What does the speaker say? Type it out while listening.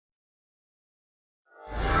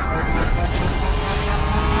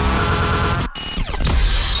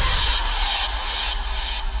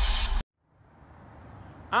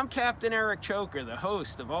I'm Captain Eric Ciocher, the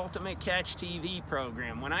host of Ultimate Catch TV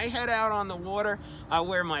program. When I head out on the water, I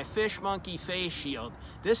wear my Fish Monkey face shield.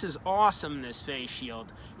 This is awesome, this face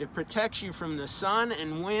shield. It protects you from the sun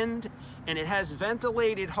and wind, and it has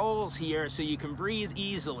ventilated holes here so you can breathe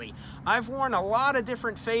easily. I've worn a lot of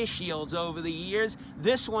different face shields over the years.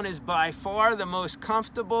 This one is by far the most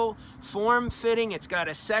comfortable, form-fitting. It's got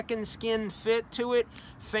a second skin fit to it.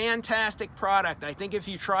 Fantastic product. I think if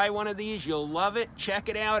you try one of these, you'll love it. Check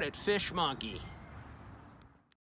it out at Fish Monkey.